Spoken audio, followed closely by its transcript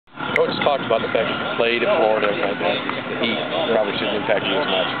Coach talked about the fact that you played in Florida, right? That the heat probably shouldn't impact you as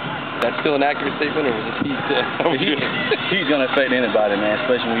much. That's still an accurate statement, or was it heat? He's going to affect anybody, man,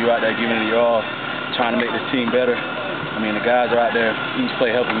 especially when you're out there giving it your all, trying to make this team better. I mean, the guys are out there each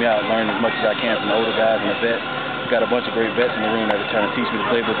play helping me out, learning as much as I can from the older guys and the vets. Got a bunch of great vets in the room that are trying to teach me to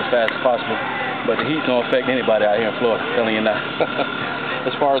play as fast as possible. But the heat's going to affect anybody out here in Florida, I'm telling you now.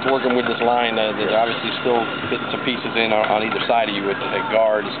 As far as working with this line, they're obviously still fitting some pieces in on either side of you at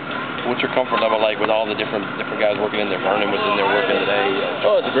guards. What's your comfort level like with all the different guys working in there? Vernon was in there working today.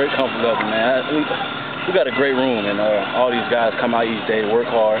 Oh, it's a great comfort level, man. We got a great room, and all these guys come out each day, work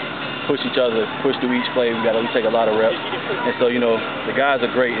hard, push each other, push through each play. We take a lot of reps, and so the guys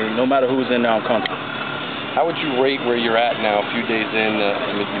are great, and no matter who's in there, I'm comfortable. How would you rate where you're at now, a few days in?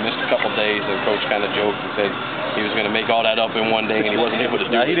 You missed a couple days, and Coach kind of joked and said he was going to make all that up in one day, and he wasn't able to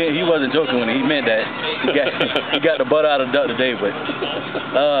do it. He wasn't joking when he meant that. He got the butt out of the duck today, but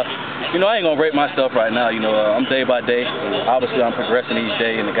I ain't gonna rate myself right now. I'm day by day. Obviously, I'm progressing each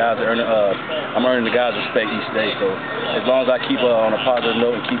day, and I'm earning the guys' respect each day. So as long as I keep on a positive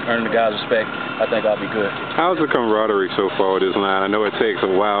note and keep earning the guys' respect, I think I'll be good. How's the camaraderie so far with this line? I know it takes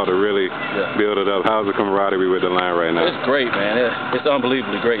a while to really build it up. How's the camaraderie with the line right now? It's great, man. It's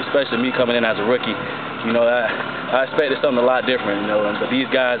unbelievably great, especially me coming in as a rookie. I expected something a lot different, but these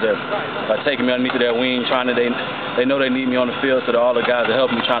guys are taking me underneath their wing, they know they need me on the field, so all the guys are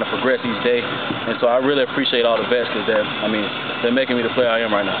helping me trying to progress each day. And so I really appreciate all the vets because they're making me the player I am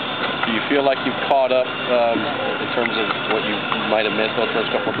right now. Do you feel like you've caught up in terms of what you might have missed those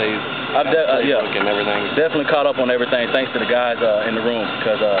first couple of days? And everything. Definitely caught up on everything thanks to the guys in the room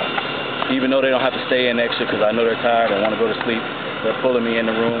because even though they don't have to stay in extra because I know they're tired and want to go to sleep, they're pulling me in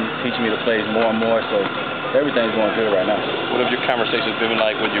the room, teaching me the plays more and more, so everything's going good right now. What have your conversations been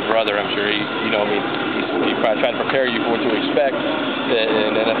like with your brother? I'm sure he's probably trying to prepare you for what to expect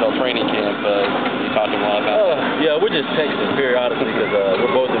in NFL training camp. You talked to him a lot about that. Yeah, we're just texting periodically because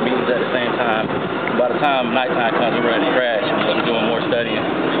we're both in meetings at the same time. By the time nighttime comes, we're ready to crash. We're doing more studying.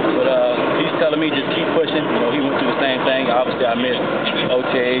 But he's telling me just keep pushing. He went through the same thing. Obviously, I missed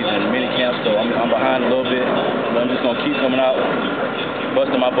OTAs and mini camps, so I'm behind a little bit. But I'm just going to keep coming out,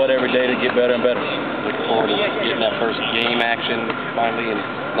 busting my butt every day to get better and better. Looking forward to getting that first game action finally and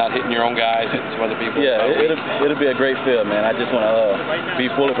not hitting your own guys, hitting some other people. Yeah, it'll be a great feel, man. I just want to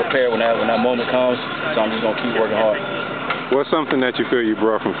be fully prepared when that moment comes, so I'm just going to keep working hard. What's something that you feel you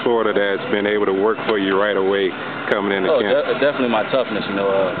brought from Florida that's been able to work for you right away coming into camp? Definitely my toughness.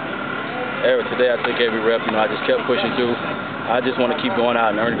 Today I took every rep. I just kept pushing through. I just want to keep going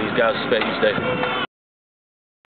out and earning these guys' respect each day.